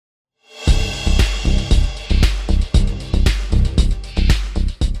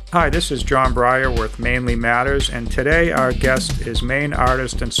Hi, this is John Breyer with Mainly Matters, and today our guest is Maine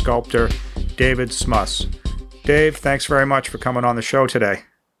artist and sculptor David Smuss. Dave, thanks very much for coming on the show today.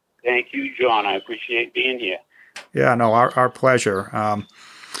 Thank you, John. I appreciate being here. Yeah, no, our pleasure.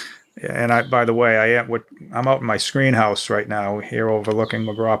 By the way, I'm out in my screen house right now here overlooking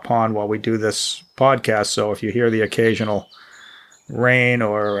McGraw Pond while we do this podcast. So if you hear the occasional rain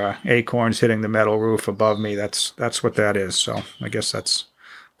or acorns hitting the metal roof above me, that's what that is. So I guess that's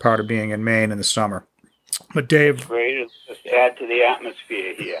part of being in Maine in the summer. But Dave, great. It's just add to the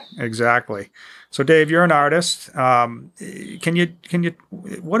atmosphere here. Exactly. So Dave, you're an artist. Can you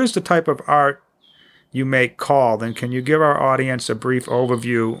what is the type of art you make called, and can you give our audience a brief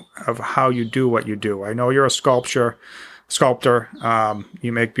overview of how you do what you do? I know you're a sculptor.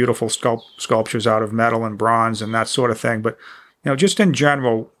 You make beautiful sculptures out of metal and bronze and that sort of thing. But just in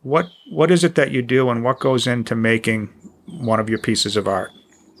general, what is it that you do, and what goes into making one of your pieces of art?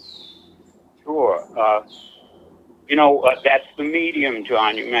 Sure. That's the medium,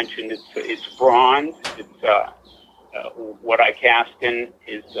 John. You mentioned it's bronze. It's what I cast in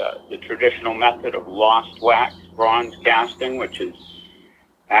is the traditional method of lost wax bronze casting, which is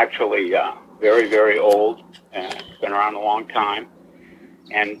actually very, very old. It's been around a long time.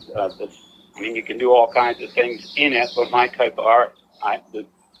 And you can do all kinds of things in it, but my type of art, the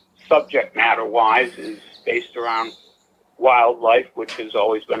subject matter-wise, is based around wildlife, which has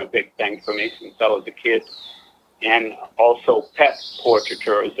always been a big thing for me since I was a kid. And also pet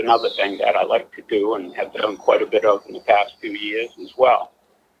portraiture is another thing that I like to do and have done quite a bit of in the past few years as well.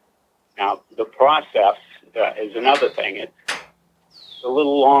 Now, the process is another thing. It's a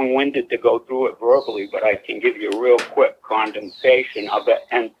little long-winded to go through it verbally, but I can give you a real quick condensation of it.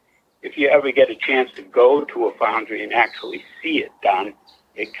 And if you ever get a chance to go to a foundry and actually see it done,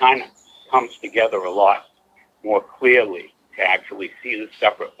 it kind of comes together a lot more clearly to actually see the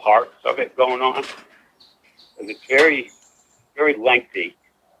separate parts of it going on. And it's very, very lengthy,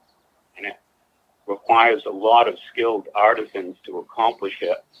 and it requires a lot of skilled artisans to accomplish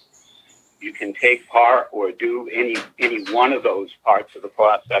it. You can take part or do any one of those parts of the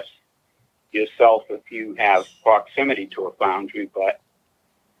process yourself if you have proximity to a foundry, but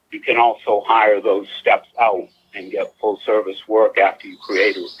you can also hire those steps out and get full service work after you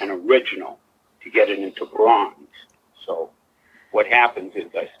create an original to get it into bronze. So what happens is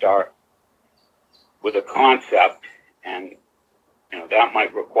I start with a concept, and that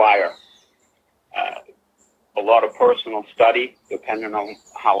might require a lot of personal study, depending on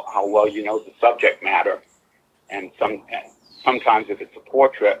how well you know the subject matter. And sometimes if it's a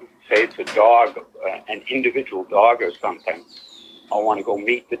portrait, say it's a dog, an individual dog or something, I want to go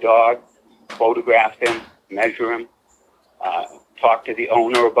meet the dog, photograph him, measure him, talk to the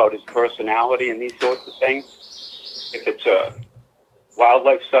owner about his personality and these sorts of things. If it's a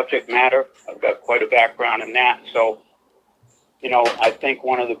wildlife subject matter, I've got quite a background in that. So, I think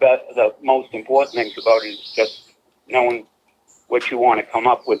one of the most important things about it is just knowing what you want to come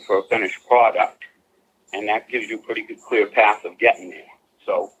up with for a finished product. And that gives you a pretty good clear path of getting there.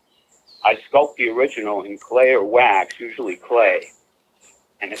 So I sculpt the original in clay or wax, usually clay.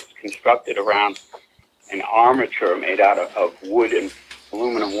 And it's constructed around an armature made out of wood and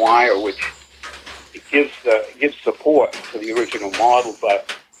aluminum wire, which it gives support to the original model,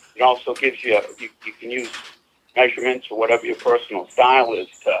 but it also gives you can use measurements or whatever your personal style is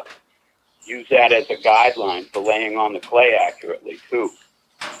to use that as a guideline for laying on the clay accurately too.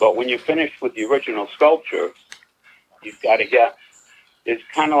 But when you're finished with the original sculpture, you've got to there's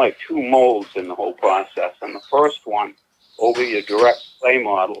kind of like two molds in the whole process. And the first one, over your direct clay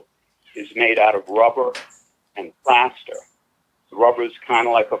model, is made out of rubber and plaster. The rubber is kind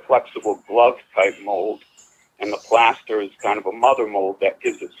of like a flexible glove type mold, and the plaster is kind of a mother mold that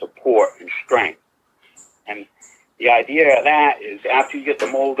gives it support and strength. And the idea of that is after you get the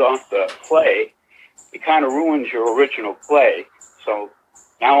mold off the clay, it kind of ruins your original clay. So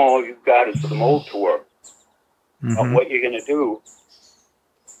now all you've got is the mold to work. Mm-hmm. But what you're going to do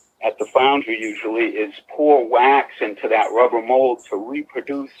at the foundry usually is pour wax into that rubber mold to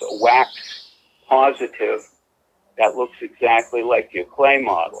reproduce a wax positive that looks exactly like your clay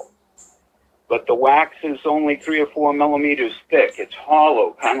model. But the wax is only 3 or 4 millimeters thick. It's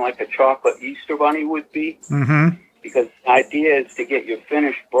hollow, kind of like a chocolate Easter bunny would be. Mm-hmm. Because the idea is to get your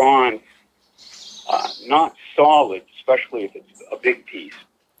finished bronze not solid, especially if it's a big piece,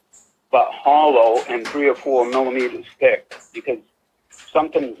 but hollow and 3 or 4 millimeters thick. Because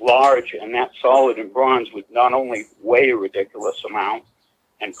something large and that solid in bronze would not only weigh a ridiculous amount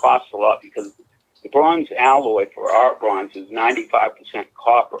and cost a lot, because the bronze alloy for art bronze is 95%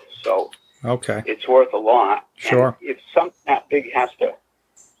 copper, so okay, it's worth a lot. Sure. And if something that big has to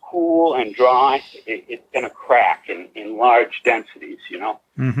cool and dry, it's going to crack in large densities, you know.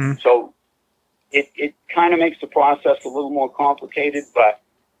 Mm-hmm. So it kind of makes the process a little more complicated, but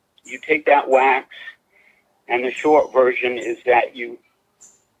you take that wax, and the short version is that you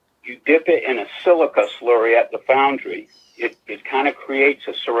dip it in a silica slurry at the foundry. It kind of creates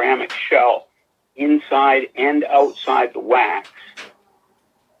a ceramic shell inside and outside the wax,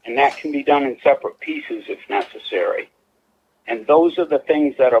 and that can be done in separate pieces if necessary. And those are the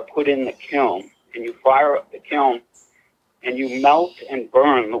things that are put in the kiln, and you fire up the kiln, and you melt and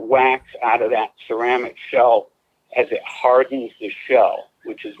burn the wax out of that ceramic shell as it hardens the shell,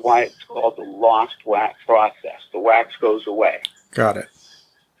 which is why it's called the lost wax process. The wax goes away. Got it.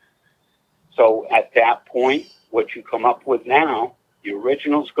 So at that point, what you come up with now, the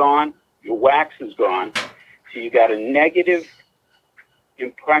original's gone, your wax is gone, so you got a negative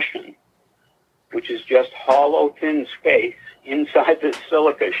impression, which is just hollow, thin space inside the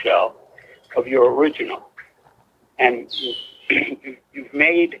silica shell of your original. And you've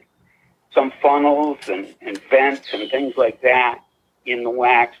made some funnels and vents and things like that in the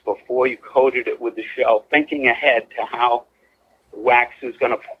wax before you coated it with the shell, thinking ahead to how the wax is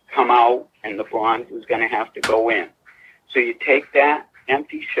going to come out and the bronze is going to have to go in. So you take that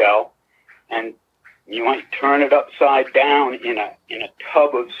empty shell and you might turn it upside down in a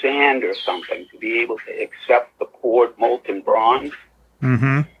tub of sand or something to be able to accept the poured molten bronze.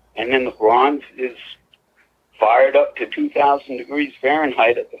 Mm-hmm. And then the bronze is fired up to 2,000 degrees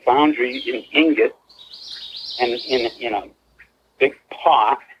Fahrenheit at the foundry in ingot and in a big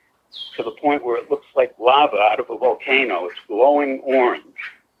pot to the point where it looks like lava out of a volcano. It's glowing orange.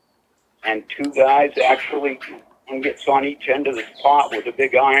 And two guys actually, one gets on each end of this pot with a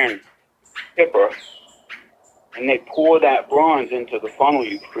big iron dipper, and they pour that bronze into the funnel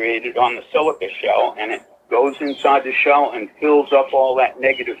you created on the silica shell, and it goes inside the shell and fills up all that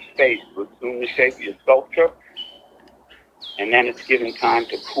negative space to assume the shape of your sculpture. And then it's given time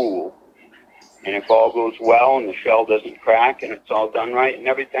to cool. And if all goes well and the shell doesn't crack and it's all done right and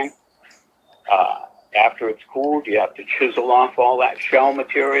everything, after it's cooled, you have to chisel off all that shell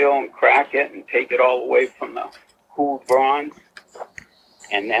material and crack it and take it all away from the cooled bronze.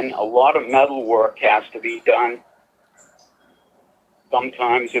 And then a lot of metal work has to be done.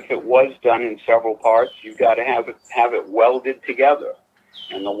 Sometimes if it was done in several parts, you've got to have it welded together.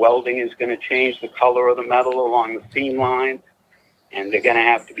 And the welding is going to change the color of the metal along the seam lines. And they're going to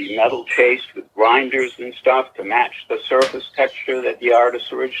have to be metal chased with grinders and stuff to match the surface texture that the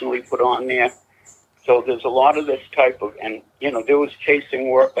artist originally put on there. So there's a lot of this type of, and there was chasing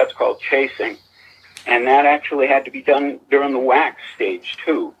work, that's called chasing. And that actually had to be done during the wax stage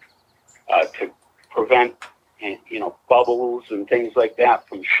too, to prevent, bubbles and things like that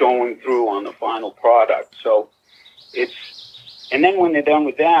from showing through on the final product. So and then when they're done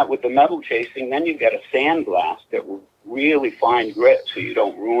with that, with the metal chasing, then you get a sandblast that will really fine grit so you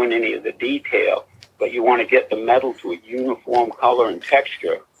don't ruin any of the detail, but you want to get the metal to a uniform color and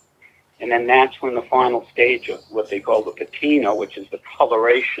texture. And then that's when the final stage of what they call the patina, which is the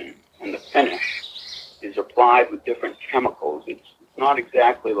coloration and the finish, is applied with different chemicals. It's not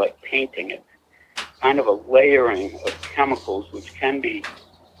exactly like painting. It's kind of a layering of chemicals which can be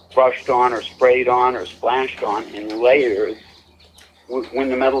brushed on or sprayed on or splashed on in layers when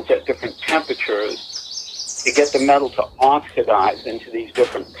the metal's at different temperatures to get the metal to oxidize into these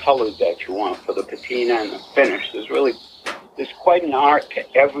different colors that you want for the patina and the finish. There's quite an art to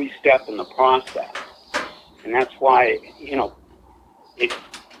every step in the process. And that's why, it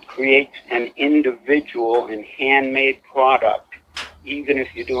creates an individual and handmade product. Even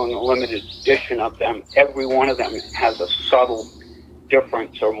if you're doing a limited edition of them, every one of them has a subtle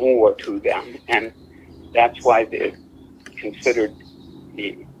difference or more to them. And that's why they're considered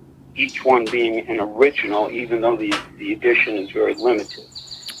each one being an original, even though the edition is very limited.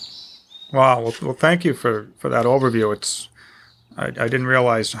 Wow. Well, thank you for that overview. I didn't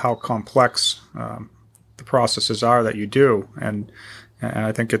realize how complex the processes are that you do, and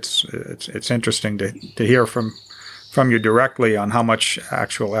I think it's interesting to hear from you directly on how much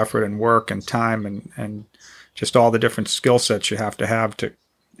actual effort and work and time and just all the different skill sets you have to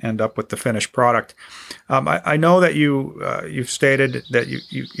end up with the finished product. I know that you've stated that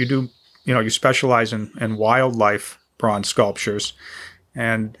you do you specialize in wildlife bronze sculptures,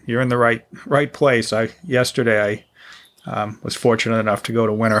 and you're in the right place. Yesterday I was fortunate enough to go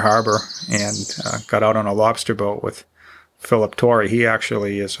to Winter Harbor and got out on a lobster boat with Philip Torrey. He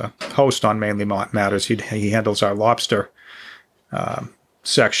actually is a host on Mainly Matters. He handles our lobster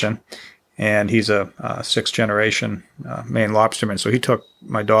section, and he's a sixth-generation Maine lobsterman. So he took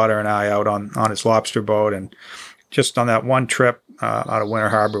my daughter and I out on his lobster boat, and just on that one trip, out of Winter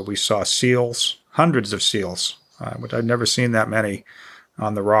Harbor, we saw seals, hundreds of seals, which I'd never seen that many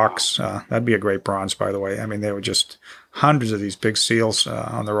on the rocks. That'd be a great bronze, by the way. I mean, they were just hundreds of these big seals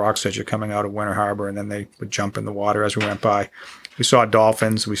on the rocks as you're coming out of Winter Harbor, and then they would jump in the water as we went by. We saw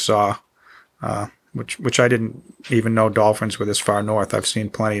dolphins. We saw, which I didn't even know dolphins were this far north. I've seen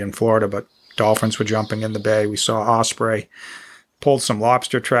plenty in Florida, but dolphins were jumping in the bay. We saw osprey. Pulled some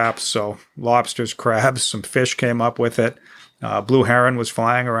lobster traps, so lobsters, crabs, some fish came up with it. Blue heron was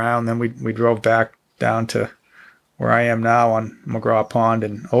flying around. Then we drove back down to where I am now on McGraw Pond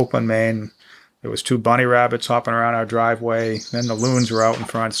in Oakland, Maine. There was 2 bunny rabbits hopping around our driveway. Then the loons were out in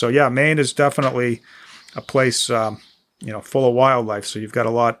front. So yeah, Maine is definitely a place full of wildlife. So you've got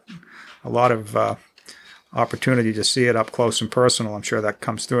a lot of opportunity to see it up close and personal. I'm sure that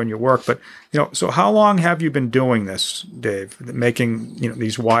comes through in your work. But so how long have you been doing this, Dave? Making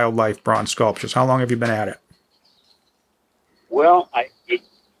these wildlife bronze sculptures. How long have you been at it? Well, I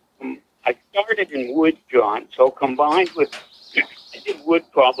started in wood, John. So combined with, I did wood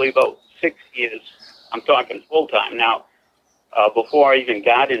probably about 6 years. I'm talking full time now. Before I even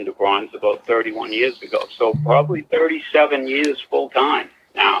got into bronze, about 31 years ago. So probably 37 years full time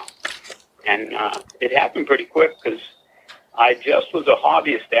now. And it happened pretty quick because I just was a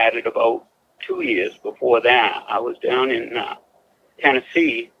hobbyist at it about 2 years before that. I was down in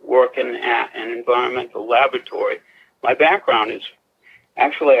Tennessee working at an environmental laboratory. My background is,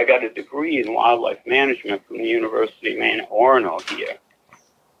 actually, I got a degree in wildlife management from the University of Maine at Orono here.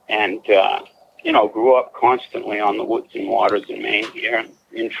 And, grew up constantly on the woods and waters in Maine here, and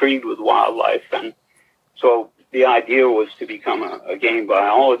intrigued with wildlife. And so the idea was to become a game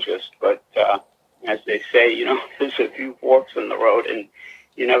biologist, but as they say, there's a few forks in the road, and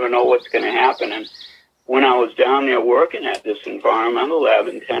you never know what's going to happen. And when I was down there working at this environmental lab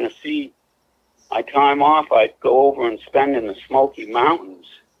in Tennessee, my time off, I'd go over and spend in the Smoky Mountains.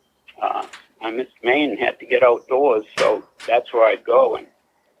 I missed Maine and had to get outdoors, so that's where I'd go. And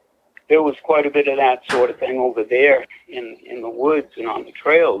there was quite a bit of that sort of thing over there in the woods and on the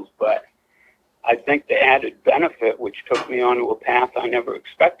trails, but I think the added benefit, which took me onto a path I never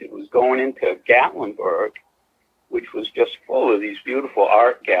expected, was going into Gatlinburg, which was just full of these beautiful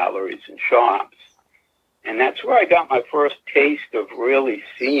art galleries and shops. And that's where I got my first taste of really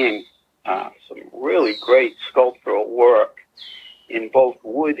seeing some really great sculptural work in both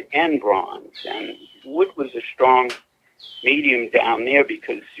wood and bronze. And wood was a strong medium down there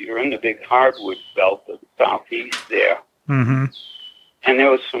because you're in the big hardwood belt of the southeast there. Mm-hmm. And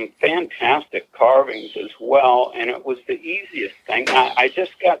there was some fantastic carvings as well, and it was the easiest thing. I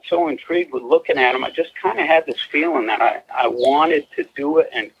just got so intrigued with looking at them. I just kind of had this feeling that I wanted to do it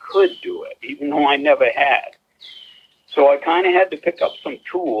and could do it, even though I never had. So I kind of had to pick up some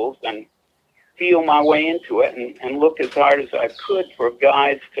tools and feel my way into it and look as hard as I could for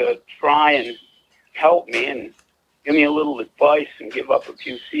guys to try and help me and give me a little advice and give up a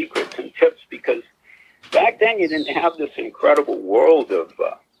few secrets and tips, because back then you didn't have this incredible world of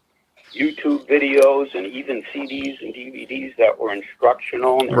YouTube videos and even CDs and DVDs that were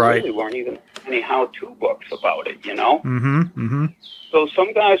instructional, and there really weren't even any how-to books about it, Mm-hmm. Mm-hmm. So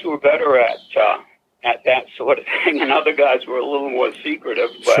some guys were better at that sort of thing, and other guys were a little more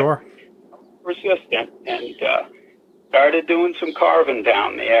secretive, but persistent, and started doing some carving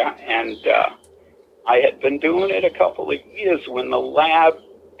down there. And I had been doing it a couple of years when the lab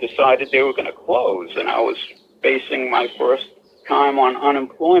decided they were going to close, and I was facing my first time on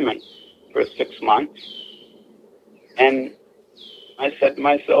unemployment for 6 months. And I said to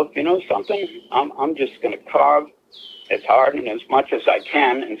myself, something, I'm just going to carve as hard and as much as I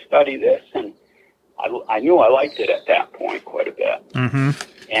can and study this. And I knew I liked it at that point quite a bit. Mm-hmm.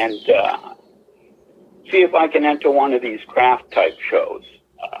 And see if I can enter one of these craft type shows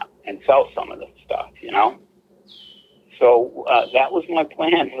and sell some of this stuff, So that was my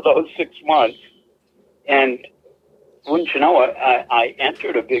plan for those 6 months. And wouldn't you know it, I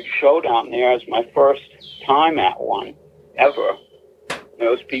entered a big show down there as my first time at one ever. There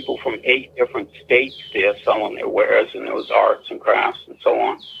was people from 8 different states there selling their wares, and there was arts and crafts and so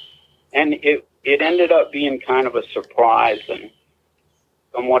on. And it ended up being kind of a surprise and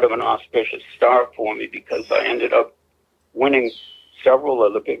somewhat of an auspicious start for me, because I ended up winning several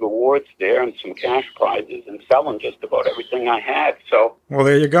of the big awards there and some cash prizes and selling just about everything I had. So, well,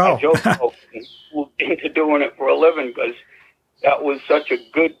 there you go. I joked into doing it for a living because that was such a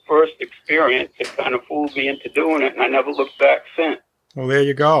good first experience. It kind of fooled me into doing it, and I never looked back since. Well, there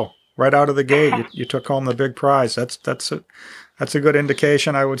you go. Right out of the gate, you took home the big prize. That's a good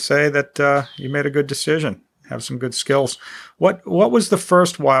indication, I would say, that you made a good decision. have some good skills. What was the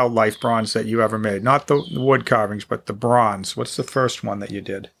first wildlife bronze that you ever made? Not the wood carvings, but the bronze. What's the first one that you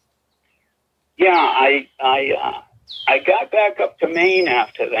did? Yeah, I got back up to Maine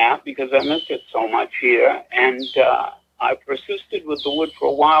after that because I missed it so much here, and I persisted with the wood for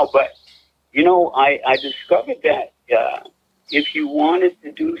a while. But you know, I discovered that if you wanted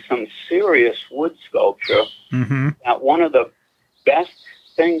to do some serious wood sculpture, that one of the best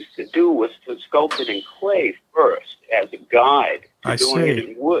things to do was to sculpt it in clay first as a guide to doing it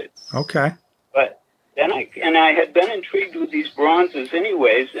in wood. Okay. But then I had been intrigued with these bronzes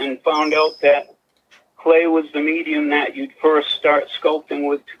anyways, and found out that clay was the medium that you'd first start sculpting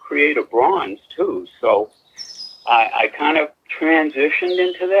with to create a bronze too. So I kind of transitioned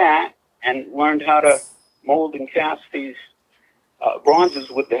into that and learned how to mold and cast these bronzes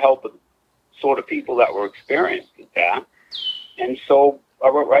with the help of sort of people that were experienced at that. And so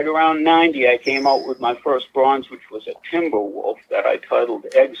right around 90, I came out with my first bronze, which was a timber wolf that I titled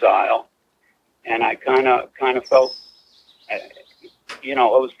Exile. And I kind of felt, you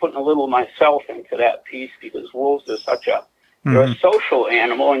know, I was putting a little of myself into that piece because wolves are such they're a social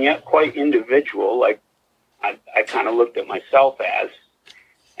animal and yet quite individual, like I kind of looked at myself as.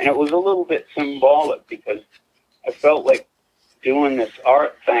 And it was a little bit symbolic because I felt like doing this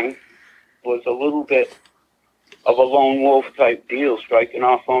art thing was a little bit of a lone wolf type deal, striking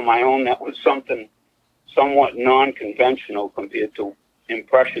off on my own. That was something somewhat non-conventional compared to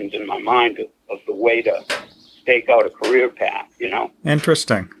impressions in my mind of the way to stake out a career path, you know.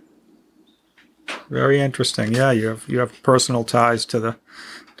 Interesting. Very interesting. Yeah, you have personal ties to the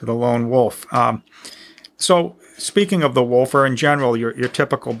lone wolf. So speaking of the wolf, or in general, your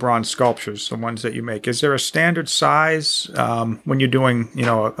typical bronze sculptures, the ones that you make, is there a standard size when you're doing, you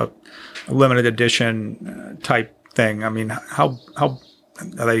know, a limited edition type thing? I mean, how are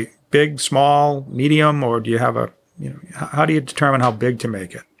they? Big, small, medium, or do you have how do you determine how big to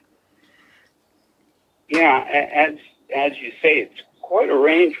make it? Yeah, as you say, it's quite a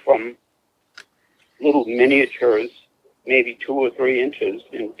range from little miniatures, maybe 2 or 3 inches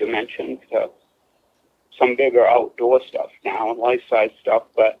in dimension, to some bigger outdoor stuff now and life-size stuff.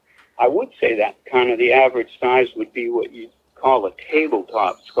 But I would say that kind of the average size would be what you'd call a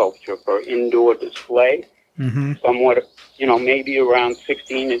tabletop sculpture for indoor display. Somewhat, you know, maybe around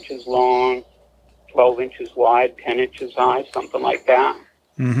 16 inches long, 12 inches wide, 10 inches high, something like that.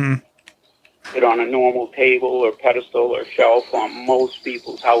 Sit on a normal table or pedestal or shelf on most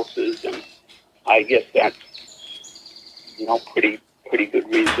people's houses, and I guess that's, you know, pretty good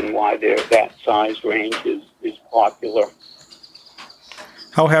reason why that size range is popular.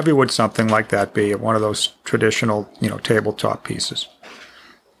 How heavy would something like that be, one of those traditional, you know, tabletop pieces?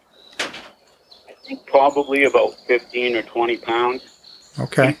 I think probably about 15 or 20 pounds.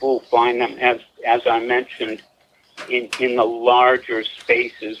 Okay. People find them, as I mentioned, in the larger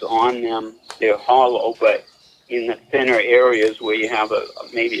spaces on them, they're hollow, but in the thinner areas where you have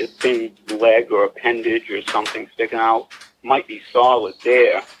maybe a thin leg or appendage or something sticking out, might be solid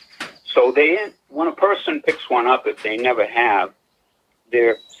there. So when a person picks one up, if they never have,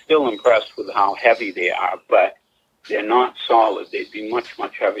 they're still impressed with how heavy they are, but they're not solid. They'd be much,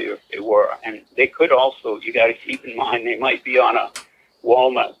 much heavier if they were. And they could also, you got to keep in mind, they might be on a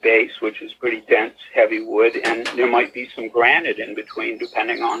walnut base, which is pretty dense, heavy wood, and there might be some granite in between,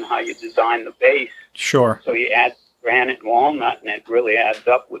 depending on how you design the base. Sure. So you add granite and walnut, and it really adds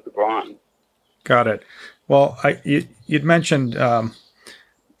up with the bronze. Got it. Well, you'd mentioned the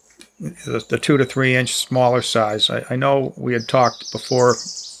 2 to 3 inch smaller size. I know we had talked before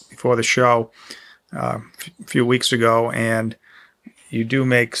the show a few weeks ago, and you do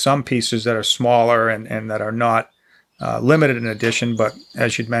make some pieces that are smaller and that are not limited in edition, but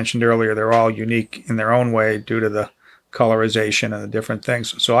as you'd mentioned earlier, they're all unique in their own way due to the colorization and the different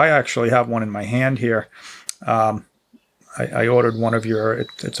things. So I actually have one in my hand here. I ordered one of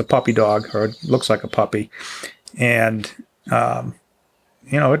it's a puppy dog, or it looks like a puppy, and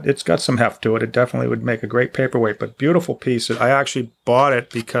you know, it's got some heft to it. It definitely would make a great paperweight, but beautiful piece. I actually bought it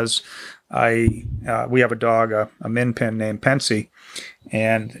because we have a dog, a min pin named Pensy,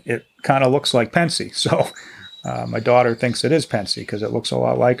 and it kind of looks like Pensy. So my daughter thinks it is Pensy because it looks a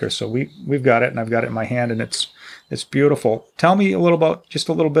lot like her. So we've got it, and I've got it in my hand, and it's beautiful. Tell me a little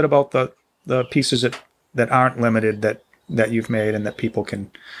bit about the pieces that aren't limited that you've made and that people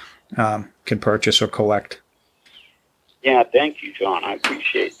can purchase or collect. Yeah, thank you, John. I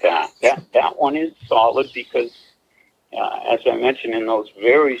appreciate that. That one is solid because, as I mentioned, in those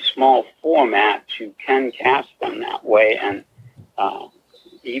very small formats, you can cast them that way, and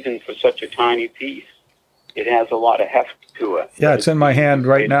even for such a tiny piece, it has a lot of heft to it. Yeah, it's in my hand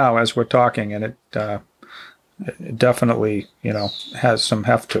right now as we're talking, and it definitely, has some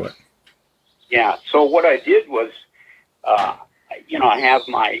heft to it. Yeah. So what I did was, I have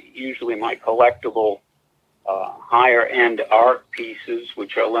usually my collectible higher end art pieces,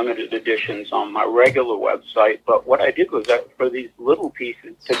 which are limited editions on my regular website. But what I did was that for these little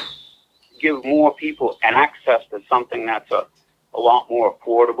pieces, to give more people an access to something that's a lot more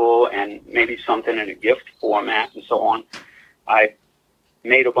affordable and maybe something in a gift format and so on, I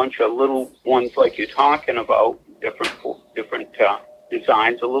made a bunch of little ones like you're talking about, different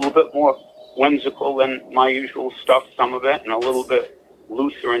designs, a little bit more whimsical than my usual stuff, some of it, and a little bit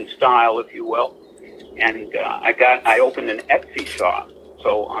looser in style, if you will. And I opened an Etsy shop,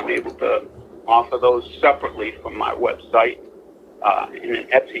 so I'm able to offer those separately from my website in an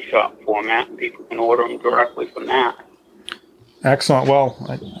Etsy shop format, and people can order them directly from that. Excellent. Well,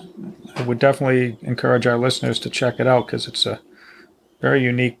 I would definitely encourage our listeners to check it out because it's a very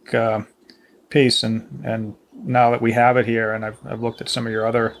unique piece, and now that we have it here, and I've looked at some of your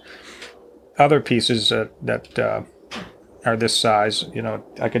other pieces that are this size,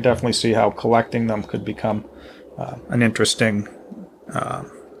 I could definitely see how collecting them could become an interesting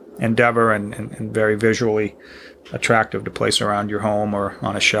endeavor and very visually attractive to place around your home or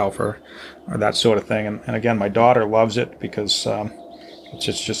on a shelf or that sort of thing. And again, my daughter loves it because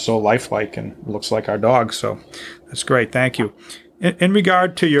it's just so lifelike and looks like our dog. So that's great. Thank you. In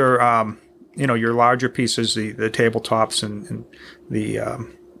regard to your, your larger pieces, the tabletops and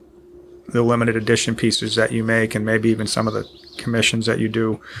the limited edition pieces that you make, and maybe even some of the commissions that you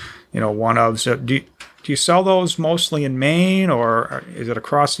do, one-ofs. Do you sell those mostly in Maine, or is it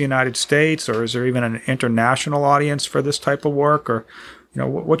across the United States, or is there even an international audience for this type of work, or,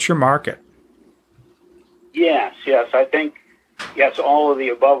 what's your market? Yes. I think, yes, all of the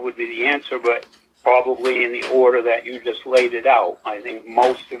above would be the answer, but probably in the order that you just laid it out. I think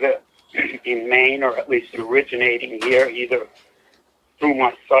most of it in Maine, or at least originating here, either through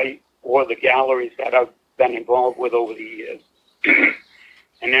my site or the galleries that I've been involved with over the years.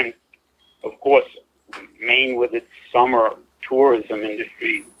 And then, of course, Maine with its summer tourism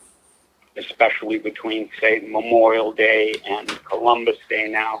industry, especially between, say, Memorial Day and Columbus Day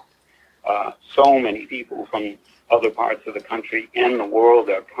now, so many people from other parts of the country and the world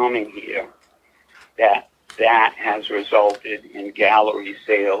are coming here that has resulted in gallery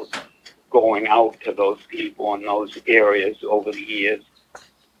sales going out to those people in those areas over the years.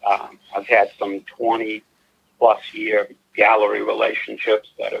 I've had some 20-plus year gallery relationships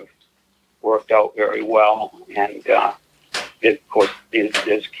that have worked out very well, and of course,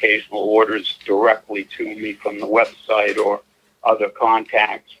 there's occasional orders directly to me from the website or other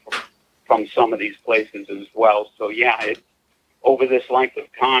contacts from some of these places as well. So yeah, over this length of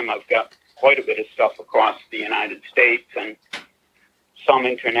time, I've got quite a bit of stuff across the United States and some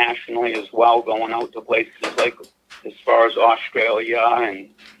internationally as well, going out to places like as far as Australia and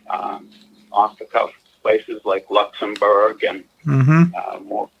off the cuff places like Luxembourg and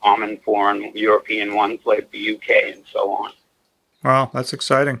more common foreign European ones like the UK and so on. Wow, that's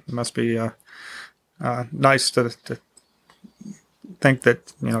exciting. It must be nice to think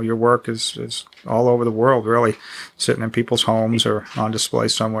that your work is all over the world, really, sitting in people's homes or on display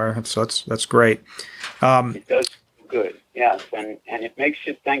somewhere. So that's great. It does good, yes, and it makes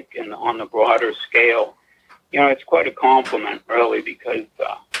you think on the broader scale. It's quite a compliment, really, because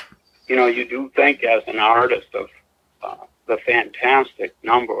you do think as an artist of the fantastic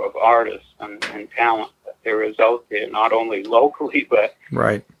number of artists and talent that there is out there, not only locally but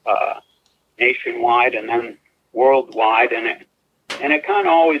right, nationwide and then worldwide, and it kind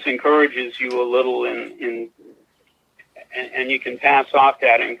of always encourages you a little and you can pass off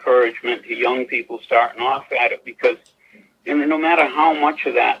that encouragement to young people starting off at it, because no matter how much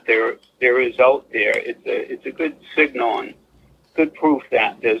of that there is out there, it's a good signal and good proof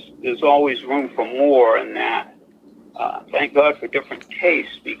that there's always room for more, and that thank God for different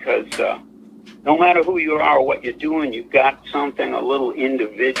tastes, because no matter who you are or what you're doing, you've got something a little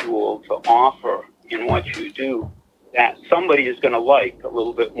individual to offer in what you do that somebody is going to like a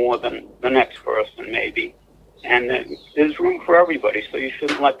little bit more than the next person, maybe. And there's room for everybody, so you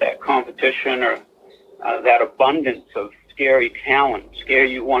shouldn't let that competition or that abundance of scary talent scare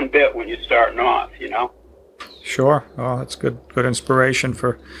you one bit when you're starting off, Sure. Well, that's good inspiration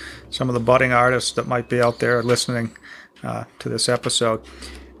for some of the budding artists that might be out there listening to this episode.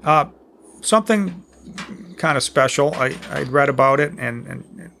 Something kind of special. I'd read about it and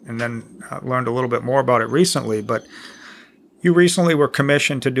then learned a little bit more about it recently, but you recently were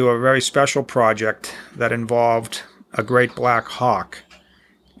commissioned to do a very special project that involved a great black hawk.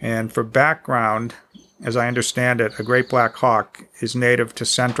 And for background, as I understand it, a great black hawk is native to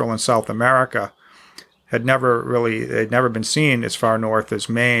Central and South America, they'd never been seen as far north as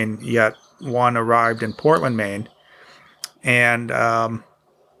Maine, yet one arrived in Portland, Maine. And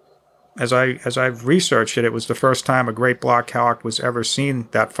as I've researched it, it was the first time a great black hawk was ever seen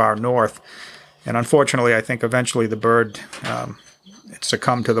that far north. And unfortunately, I think eventually the bird it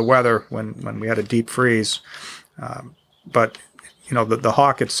succumbed to the weather when we had a deep freeze. But you know, the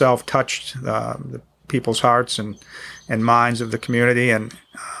hawk itself touched the people's hearts and minds of the community. And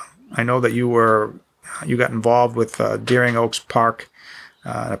I know that you got involved with Deering Oaks Park,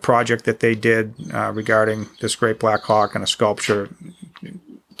 a project that they did regarding this great black hawk and a sculpture.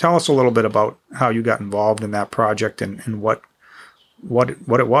 Tell us a little bit about how you got involved in that project and what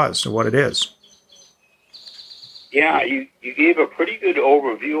it was or what it is. Yeah, you gave a pretty good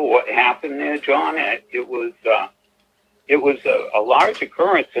overview of what happened there, John. It was a large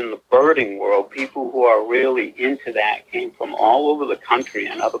occurrence in the birding world. People who are really into that came from all over the country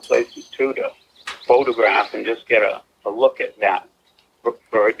and other places too to photograph and just get a look at that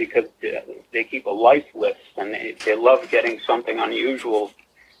bird, because they keep a life list and they love getting something unusual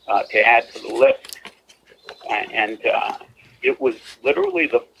to add to the list. And it was literally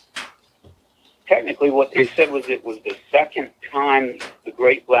technically what they said was it was the second time the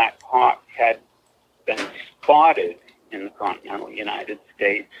great black hawk had been spotted in the continental United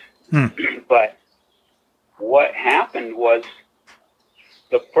States. But what happened was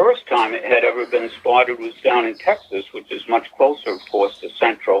the first time it had ever been spotted was down in Texas, which is much closer, of course, to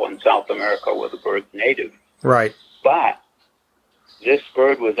Central and South America where the bird's native. Right. But this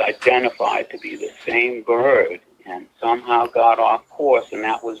bird was identified to be the same bird and somehow got off course, and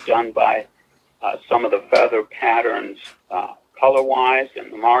that was done by some of the feather patterns color-wise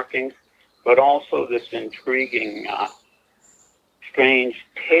and the markings, but also this intriguing strange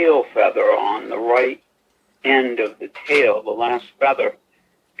tail feather on the right end of the tail. The last feather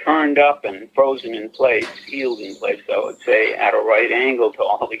turned up and frozen in place, sealed in place, I would say, at a right angle to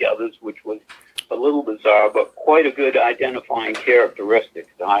all the others, which was a little bizarre, but quite a good identifying characteristic.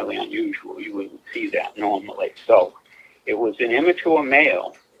 It's highly unusual. You wouldn't see that normally. So it was an immature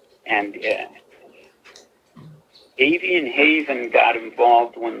male, and Avian Haven got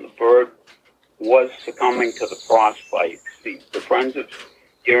involved when the bird was succumbing to the frostbite. The Friends of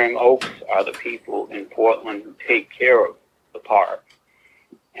Deering Oaks are the people in Portland who take care of the park.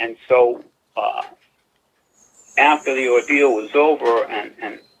 And so after the ordeal was over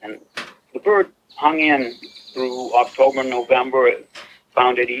and the bird hung in through October, November, it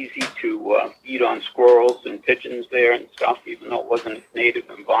found it easy to eat on squirrels and pigeons there and stuff. Even though it wasn't its native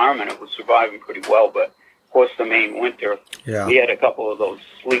environment, it was surviving pretty well. But of course, the Maine winter, we had a couple of those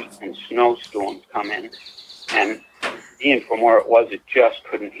sleet and snowstorms come in, and being from where it was, it just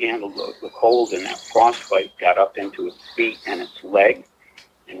couldn't handle the cold, and that frostbite got up into its feet and its leg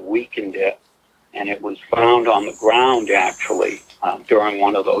and weakened it, and it was found on the ground, actually, during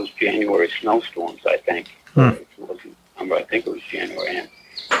one of those January snowstorms, I think. I think it was January.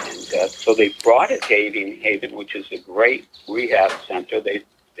 And so they brought it to Avian Haven, which is a great rehab center. They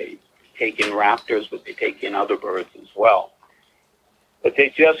take in raptors, but they take in other birds as well. But they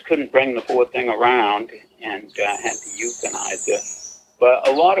just couldn't bring the poor thing around and had to euthanize it. But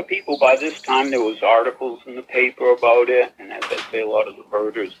a lot of people, by this time, there was articles in the paper about it, and as I say, a lot of the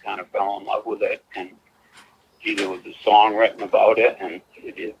birders kind of fell in love with it, and there was a song written about it, and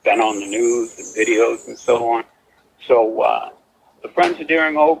it had been on the news and videos and so on. So the Friends of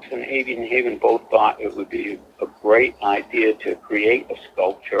Deering Oaks and Avian Haven both thought it would be a great idea to create a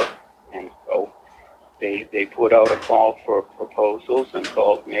sculpture, and so they put out a call for proposals and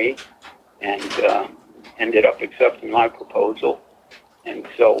called me, and ended up accepting my proposal. And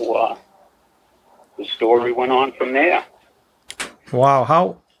so the story went on from there. Wow,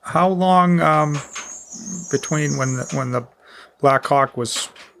 how long between when the black hawk was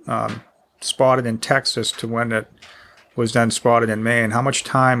spotted in Texas to when it was then spotted in Maine? How much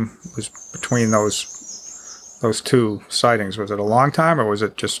time was between those two sightings? Was it a long time, or was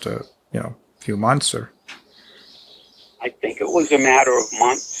it just a few months? Or I think it was a matter of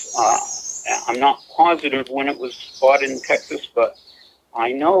months. I'm not positive when it was spotted in Texas, but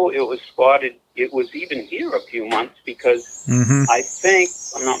I know it was spotted. It was even here a few months because I think,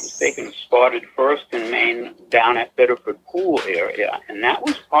 if I'm not mistaken, it was spotted first in Maine down at Biddeford Pool area, and that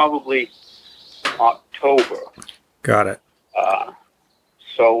was probably October. Got it.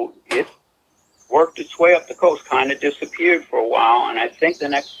 So it worked its way up the coast, kind of disappeared for a while, and I think the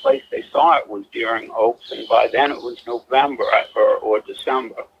next place they saw it was Deering Oaks, and by then it was November or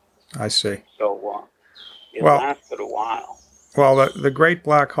December. I see. So it lasted a while. Well, the Great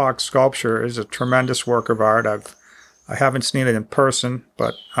Black Hawk sculpture is a tremendous work of art. I haven't seen it in person,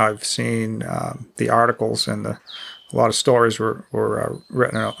 but I've seen the articles and a lot of stories were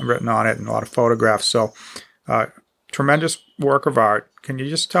written on it and a lot of photographs. So tremendous work of art. Can you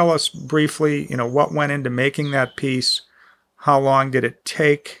just tell us briefly, what went into making that piece? How long did it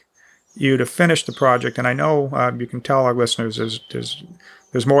take you to finish the project? And I know you can tell our listeners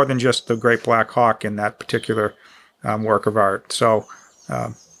there's more than just the Great Black Hawk in that particular work of art. So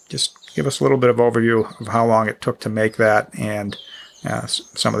just give us a little bit of overview of how long it took to make that and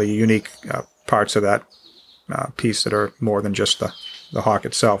some of the unique parts of that piece that are more than just the hawk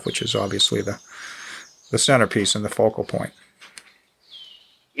itself, which is obviously the centerpiece and the focal point.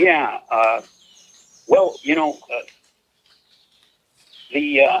 Yeah. Well, the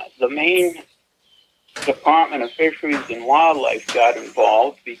Maine Department of Fisheries and Wildlife got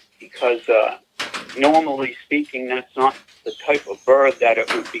involved because normally speaking, that's not the type of bird that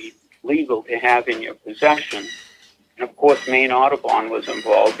it would be legal to have in your possession. And of course, Maine Audubon was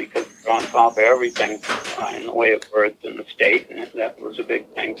involved because they're on top of everything in the way of birds in the state, and that was a big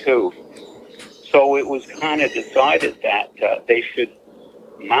thing too. So it was kind of decided that they should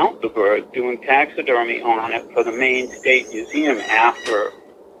mount the bird, doing taxidermy on it for the Maine State Museum after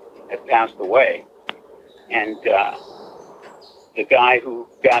it passed away. And the guy who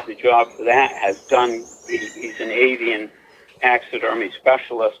got the job for that he's an avian taxidermy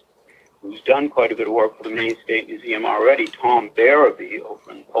specialist who's done quite a bit of work for the Maine State Museum already, Tom Barabee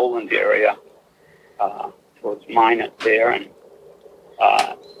over in Poland area, towards Minot there, and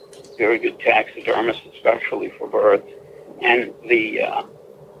very good taxidermist, especially for birds. And the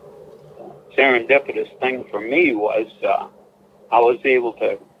serendipitous thing for me was I was able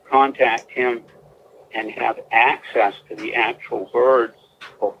to contact him and have access to the actual birds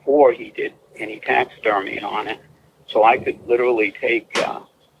before he did any taxidermy on it. So I could literally take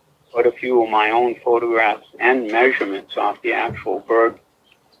quite a few of my own photographs and measurements off the actual bird.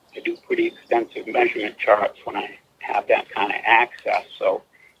 I do pretty extensive measurement charts when I have that kind of access. So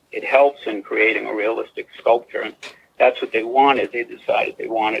it helps in creating a realistic sculpture. And that's what they wanted. They decided they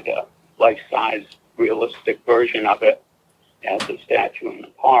wanted a life-size, realistic version of it as a statue in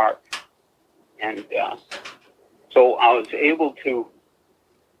the park. And so I was able to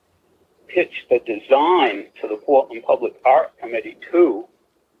pitch the design to the Portland Public Art Committee too,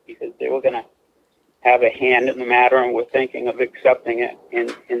 because they were going to have a hand in the matter and were thinking of accepting it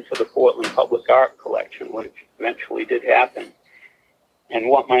into the Portland Public Art Collection, which eventually did happen. And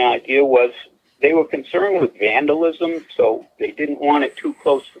what my idea was, they were concerned with vandalism, so they didn't want it too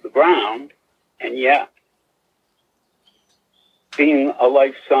close to the ground, and yet, being a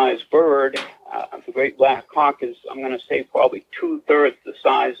life-size bird, the Great Black Hawk is, I'm going to say, probably 2/3 the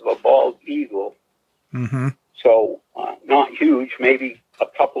size of a bald eagle. Mm-hmm. So not huge, maybe a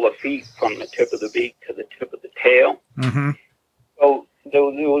couple of feet from the tip of the beak to the tip of the tail. Mm-hmm. So there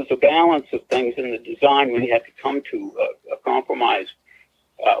was a balance of things in the design we had to come to a compromise,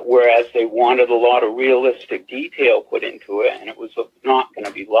 whereas they wanted a lot of realistic detail put into it, and it was not going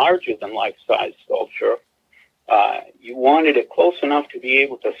to be larger than life-size sculpture. You wanted it close enough to be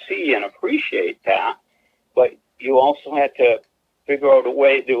able to see and appreciate that, but you also had to figure out a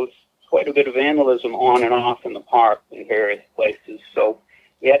way. There was quite a bit of vandalism on and off in the park in various places, so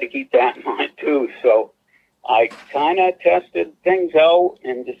we had to keep that in mind too. So I kind of tested things out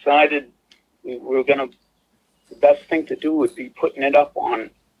and decided the best thing to do would be putting it up on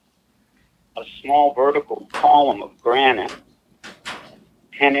a small vertical column of granite,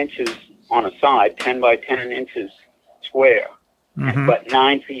 10 inches on a side, 10 by 10 inches square, mm-hmm. but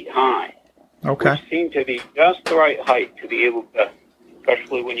 9 feet high. Okay. Which seemed to be just the right height to be able to,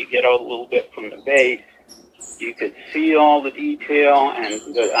 especially when you get out a little bit from the base, you could see all the detail and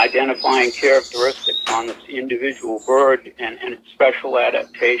the identifying characteristics on this individual bird and its special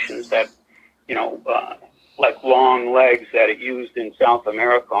adaptations that, like long legs that it used in South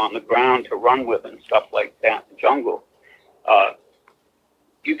America on the ground to run with and stuff like that in the jungle.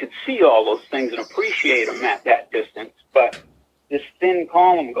 You could see all those things and appreciate them at that distance, but this thin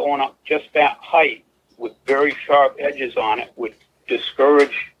column going up just that height with very sharp edges on it would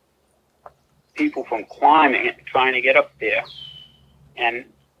discourage people from climbing it, trying to get up there. And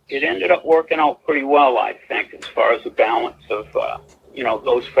it ended up working out pretty well, I think, as far as the balance of,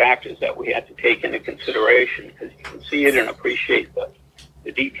 those factors that we had to take into consideration, because you can see it and appreciate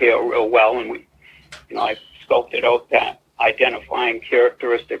the detail real well. And I sculpted out that identifying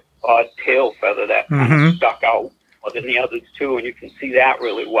characteristic odd tail feather that kind of stuck out more than the others too, and you can see that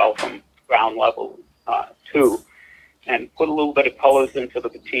really well from ground level too. And put a little bit of colors into the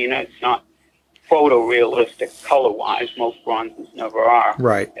patina. It's not photorealistic color-wise. Most bronzes never are.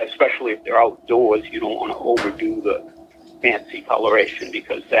 Right. Especially if they're outdoors, you don't want to overdo the fancy coloration,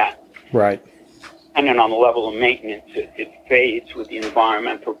 because that, Right. depending on the level of maintenance, it fades with the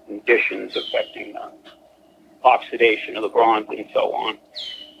environmental conditions affecting the oxidation of the bronze and so on.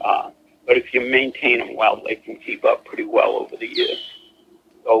 But if you maintain them well, they can keep up pretty well over the years.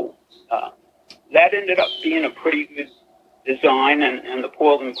 So that ended up being a pretty good design, and the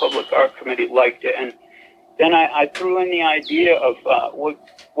Portland Public Art Committee liked it. And then I threw in the idea of what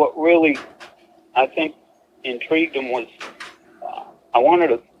really, I think, intrigued them was I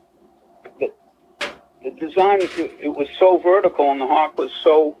wanted the design. It was so vertical, and the hawk was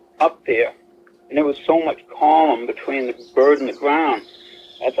so up there, and there was so much column between the bird and the ground.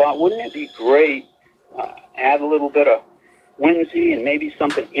 I thought, wouldn't it be great, add a little bit of whimsy and maybe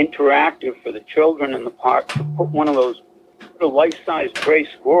something interactive for the children in the park, to put one of those life-size gray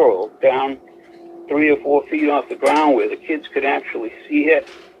squirrels down 3 or 4 feet off the ground where the kids could actually see it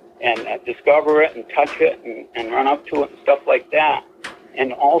and discover it and touch it and run up to it and stuff like that.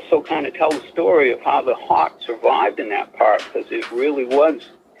 And also kind of tell the story of how the hawk survived in that park, because it really was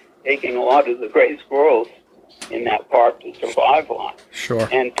taking a lot of the gray squirrels in that park to survive on. Sure.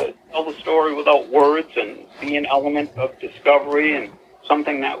 And to tell the story without words and be an element of discovery and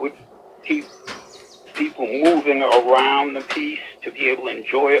something that would keep people moving around the piece to be able to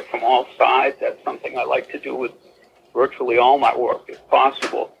enjoy it from all sides. That's something I like to do with virtually all my work, if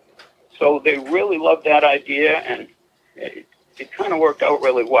possible. So they really loved that idea, and it kind of worked out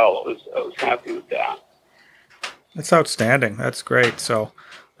really well. I was happy with that. That's outstanding. That's great. So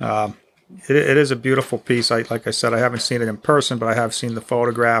it is a beautiful piece. Like I said, I haven't seen it in person, but I have seen the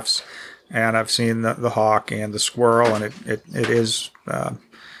photographs, and I've seen the hawk and the squirrel, and it is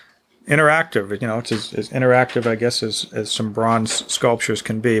interactive. You know, it's as interactive, I guess, as some bronze sculptures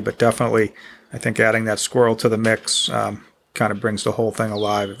can be. But definitely, I think adding that squirrel to the mix kind of brings the whole thing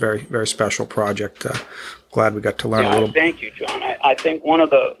alive. A very, very special project. Glad we got to learn a little. Thank you, John. I think one of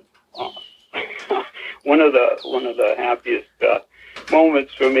the one of the happiest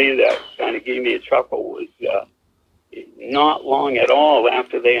moments for me that kind of gave me a chuckle was not long at all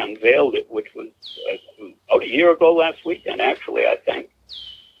after they unveiled it, which was about a year ago last weekend, actually, I think.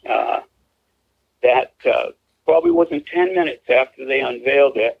 That probably wasn't 10 minutes after they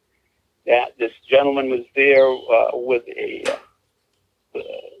unveiled it, that this gentleman was there with a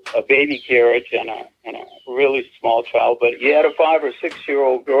baby carriage and a really small child, but he had a 5 or 6 year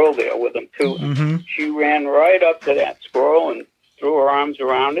old girl there with him too. Mm-hmm. She ran right up to that squirrel and threw her arms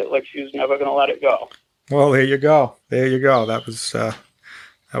around it like she was never going to let it go. Well, there you go. There you go. That was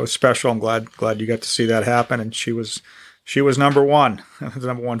special. I'm glad you got to see that happen. And she was number one, the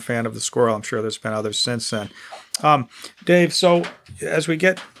number one fan of the squirrel. I'm sure there's been others since then. Dave, so as we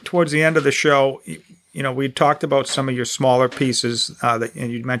get towards the end of the show, you know, we talked about some of your smaller pieces,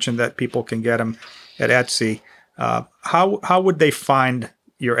 and you mentioned that people can get them at Etsy. How would they find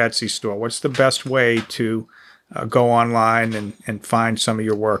your Etsy store? What's the best way to go online and find some of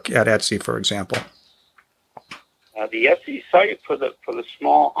your work at Etsy, for example? The Etsy site for the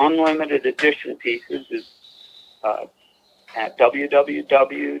small unlimited edition pieces is at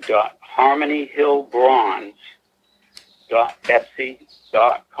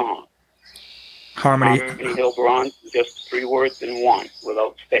www.harmonyhillbronze.etsy.com. Harmony Hill Bronze is just 3 words in one,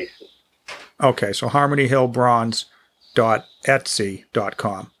 without spaces. Okay, so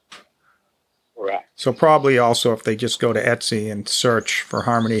harmonyhillbronze.etsy.com. Correct. So probably also if they just go to Etsy and search for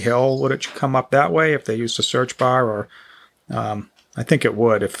Harmony Hill, would it come up that way if they use the search bar? Or I think it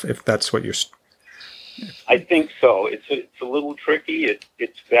would if that's what you're... I think so. It's a little tricky.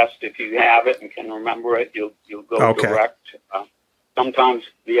 It's best if you have it and can remember it. You'll go direct. Sometimes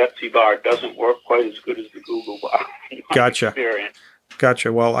the Etsy bar doesn't work quite as good as the Google bar. Gotcha.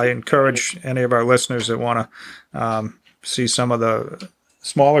 Gotcha. Well, I encourage any of our listeners that want to see some of the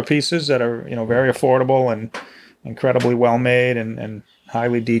smaller pieces that are, you know, very affordable and incredibly well made and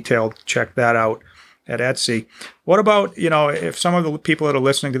highly detailed. Check that out at Etsy. What about, you know, if some of the people that are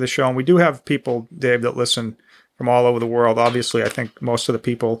listening to the show, and we do have people, Dave, that listen from all over the world. Obviously, I think most of the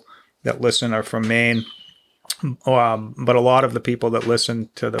people that listen are from Maine. But a lot of the people that listen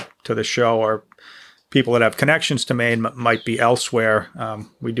to the show are people that have connections to Maine, might be elsewhere.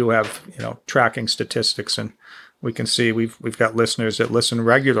 We do have, you know, tracking statistics, and we can see we've got listeners that listen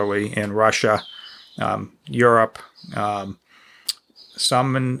regularly in Russia, Europe,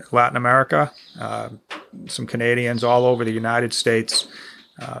 some in Latin America, some Canadians, all over the United States.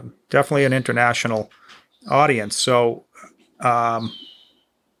 Definitely an international audience. So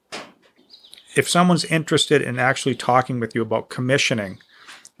if someone's interested in actually talking with you about commissioning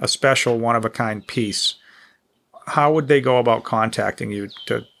a special one-of-a-kind piece, how would they go about contacting you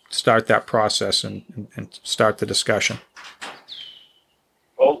to start that process and start the discussion?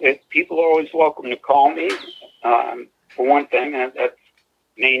 Well, people are always welcome to call me. For one thing, that's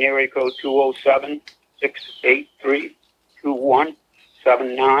main area code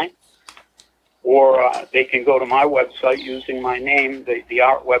 207-683-2179. Or they can go to my website using my name. The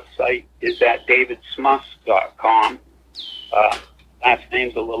art website is at davidsmuss.com. Last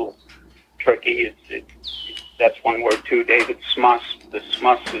name's a little tricky. That's one word too, David Smuss. The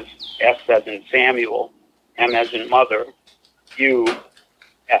Smuss is S as in Samuel, M as in mother, U,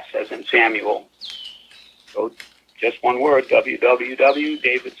 S as in Samuel. So just one word,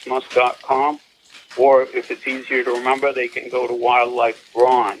 www.davidsmuss.com. Or if it's easier to remember, they can go to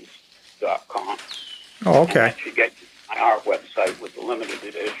wildlifebronze.com. Oh, okay. And that should get my art website with the limited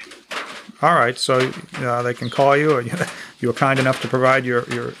edition. All right, so they can call you. You were kind enough to provide your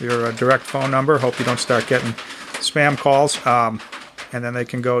direct phone number. Hope you don't start getting spam calls. And then they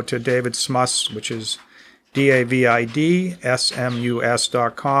can go to David Smuss, which is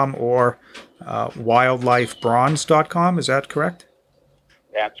DavidSmus.com, or wildlifebronze.com. Is that correct?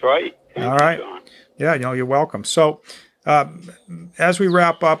 That's right. All right. John. Yeah, you're welcome. So as we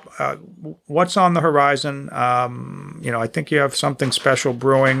wrap up, what's on the horizon? I think you have something special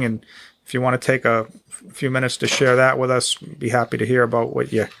brewing, and if you want to take a few minutes to share that with us, be happy to hear about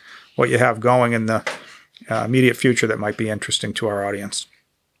what you have going in the immediate future that might be interesting to our audience.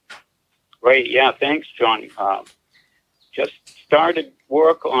 Great. Yeah, thanks, John. Just started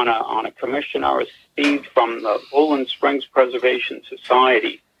work on a commission I received from the Poland Springs Preservation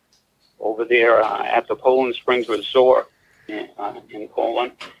Society over there at the Poland Springs Resort in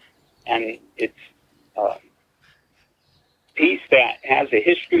Poland. And it's a piece that has a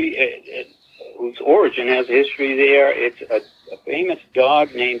history, whose origin has a history there. It's a famous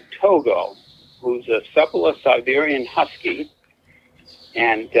dog named Togo, who's a Sepola Siberian Husky.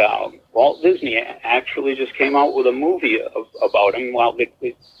 And Walt Disney actually just came out with a movie about him. Well, the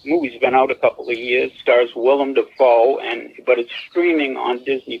movie's been out a couple of years, stars Willem Dafoe, but it's streaming on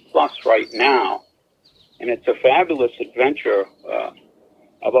Disney Plus right now. And it's a fabulous adventure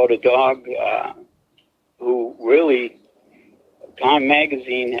about a dog who really, Time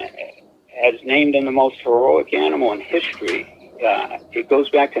Magazine has named him the most heroic animal in history. It goes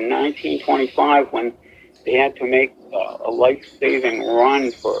back to 1925 when they had to make a life-saving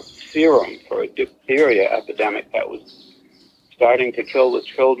run for serum for a diphtheria epidemic that was starting to kill the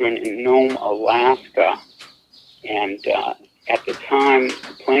children in Nome, Alaska. And at the time,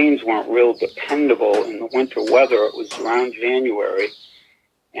 the planes weren't real dependable in the winter weather. It was around January.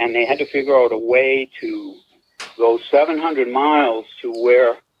 And they had to figure out a way to go 700 miles to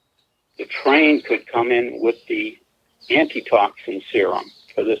where the train could come in with the antitoxin serum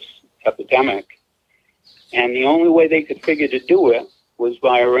for this epidemic. And the only way they could figure to do it was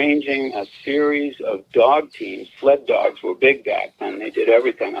by arranging a series of dog teams. Sled dogs were big back then. They did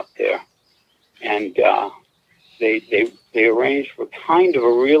everything up there. And they arranged for kind of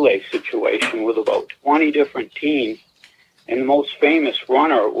a relay situation with about 20 different teams. And the most famous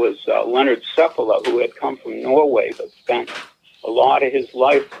runner was Leonard Sepola, who had come from Norway but spent a lot of his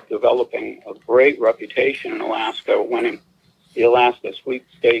life developing a great reputation in Alaska, winning the Alaska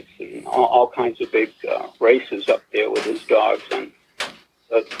Sweepstakes and all kinds of big races up there with his dogs. And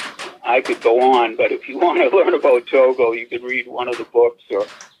I could go on, but if you want to learn about Togo, you could read one of the books or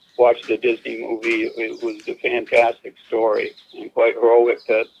watch the Disney movie. It was a fantastic story and quite heroic.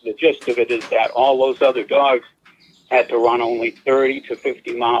 The gist of it is that all those other dogs had to run only 30 to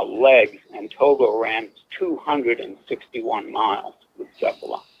 50-mile legs, and Togo ran 261 miles with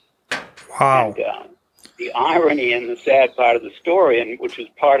Sepola. Wow. And, the irony and the sad part of the story, and which is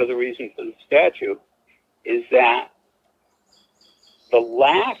part of the reason for the statue, is that the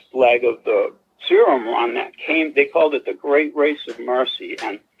last leg of the serum run that came, they called it the Great Race of Mercy,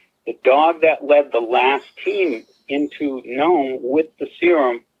 and the dog that led the last team into Nome with the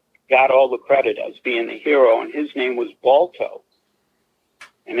serum got all the credit as being the hero, and his name was Balto.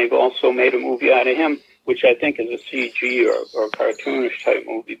 And they've also made a movie out of him, which I think is a CG or cartoonish type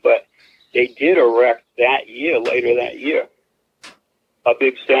movie, but they did erect later that year, a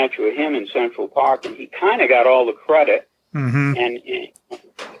big statue of him in Central Park, and he kind of got all the credit. Mm-hmm. And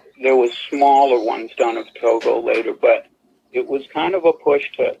there was smaller ones done of Togo later, but it was kind of a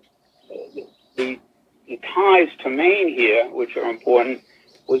push to the ties to Maine here, which are important,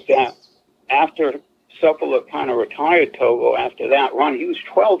 was that after Sepola kind of retired Togo after that run, he was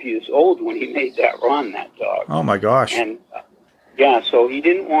 12 years old when he made that run, that dog. Oh, my gosh. And yeah, so he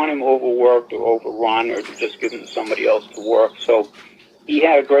didn't want him overworked or overrun or to just give him somebody else to work. So he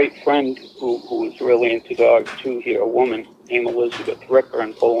had a great friend who was really into dogs too here, a woman named Elizabeth Ricker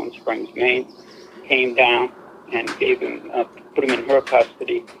in Poland Springs, Maine, came down and gave him, put him in her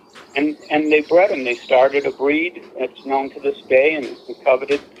custody. And they bred him. They started a breed that's known to this day and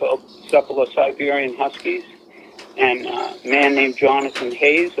coveted called Sepola Siberian Huskies. And a man named Jonathan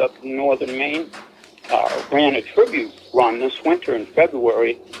Hayes up in northern Maine ran a tribute run this winter in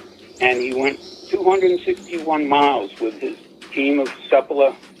February, and he went 261 miles with his team of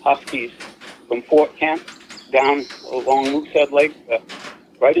Sepola Huskies from Fort Kent down along Moosehead Lake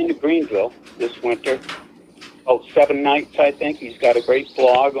right into Greenville this winter. 7 nights, I think. He's got a great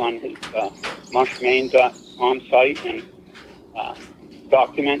blog on his mushmaine.com site and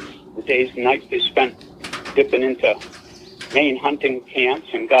documents the days and nights they spent dipping into Maine hunting camps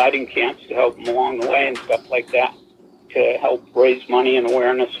and guiding camps to help them along the way and stuff like that, to help raise money and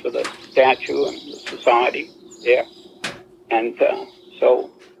awareness for the statue and the society there. And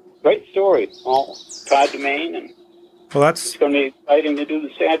so, great story, all tied to Maine. And well, it's going to be exciting to do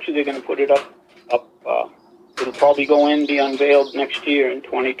the statue. They're going to put it up. It'll probably go in, be unveiled next year in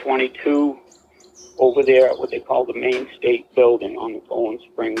 2022 over there at what they call the Maine State Building on the Poland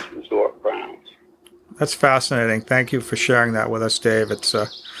Springs Resort grounds. That's fascinating. Thank you for sharing that with us, Dave. It's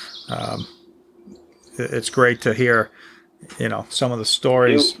great to hear, some of the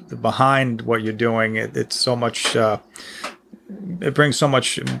stories behind what you're doing. It's so much. It brings so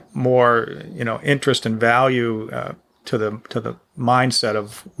much more, interest and value to the mindset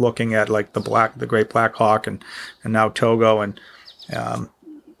of looking at like the great Black Hawk and now Togo, and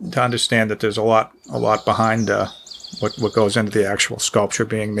to understand that there's a lot behind what goes into the actual sculpture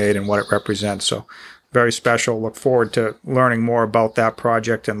being made and what it represents. So very special. Look forward to learning more about that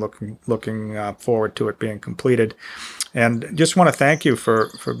project and looking forward to it being completed. And just want to thank you for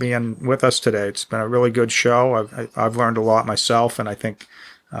being with us today. It's been a really good show. I've learned a lot myself, and I think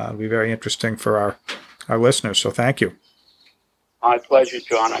it'll be very interesting for our listeners. So thank you. My pleasure,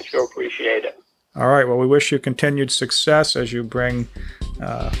 John. I sure appreciate it. All right. Well, we wish you continued success as you bring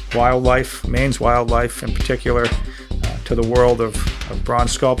wildlife, Maine's wildlife in particular, to the world of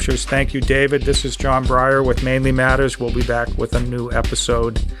bronze sculptures. Thank you, David. This is John Breyer with Mainly Matters. We'll be back with a new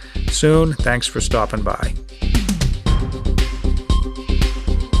episode soon. Thanks for stopping by.